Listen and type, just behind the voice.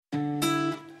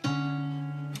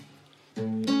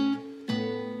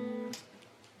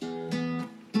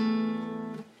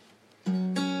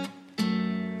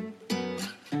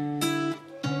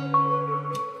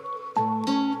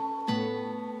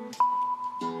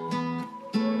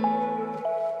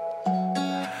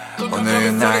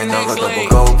오늘은 나의 너가 더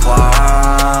보고파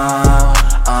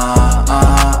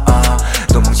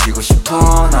도망치고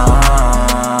싶어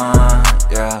난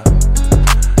yeah.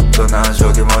 떠나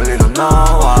저기 멀리로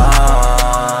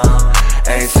나와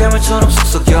에이 샘물처럼 쏙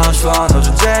섞여줘 너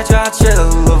존재 자체가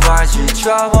Lullaby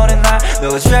지쳐버린 날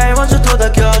너가 제일 먼저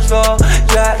도닥여줘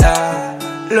yeah.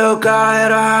 Look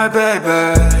out at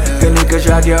baby 그니까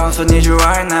자기여서 need you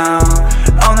right now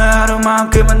오늘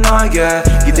하루만큼은 너에게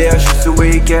기대어 쉴 수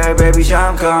있게 baby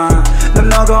잠깐 난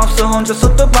너가 없어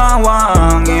혼자서 또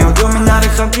방황해 어둠이 나를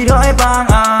삼키려 해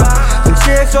방황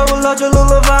눈치에서 불러줘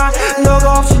Lullaby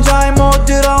너가 없인 잠이 못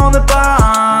들어 오늘 밤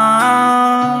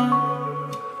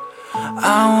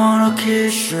I wanna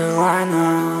kiss you right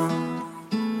now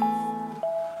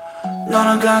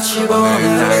너랑 같이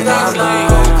보는 날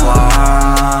배고파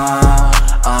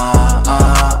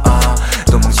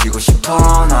도망치고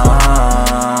싶어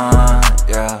난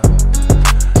yeah.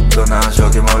 떠나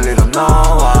저기 멀리로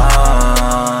나와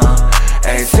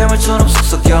에이 샘물처럼 쏙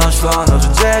섞여줘 너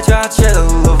존재 자체가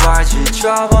Lullaby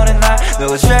지쳐버린 날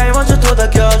너가 제일 먼저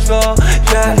도닥여줘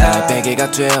yeah. 나의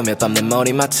베개가 되어 몇 밤 내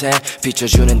머리맡에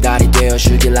비춰주는 달이 되어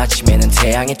줄길 아침에는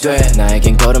태양이 돼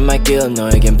나에겐 걸음마길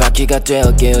너에겐 바퀴가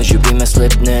되어길 You be my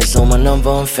sleepness all my number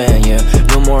one fan yeah.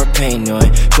 No more pain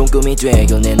너의 꿈꿈이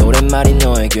되길 내 노랫말이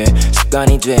너에게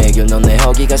습관이 되길 넌 내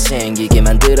허기가 생기게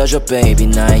만들어줘 baby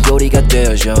나의 요리가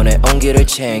되어줘 내 온기를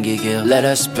챙기길 Let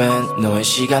us spend 너의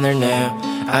시간을 내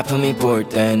아픔이 볼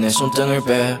때 내 손등을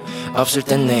배 없을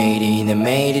땐 내일이 내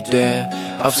매일이 돼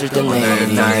없을 땐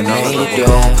내일이 내 매일이 돼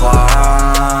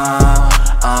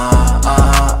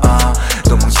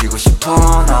도망치고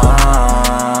싶어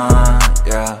난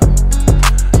yeah.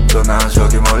 떠나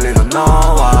저기 멀리로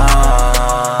나와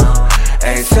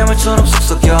에이 샘물처럼 쏙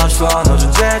섞여줘 너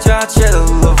존재 자체가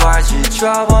Lullaby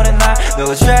지쳐버린 날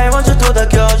너가 제일 먼저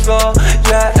도닥여줘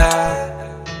yeah.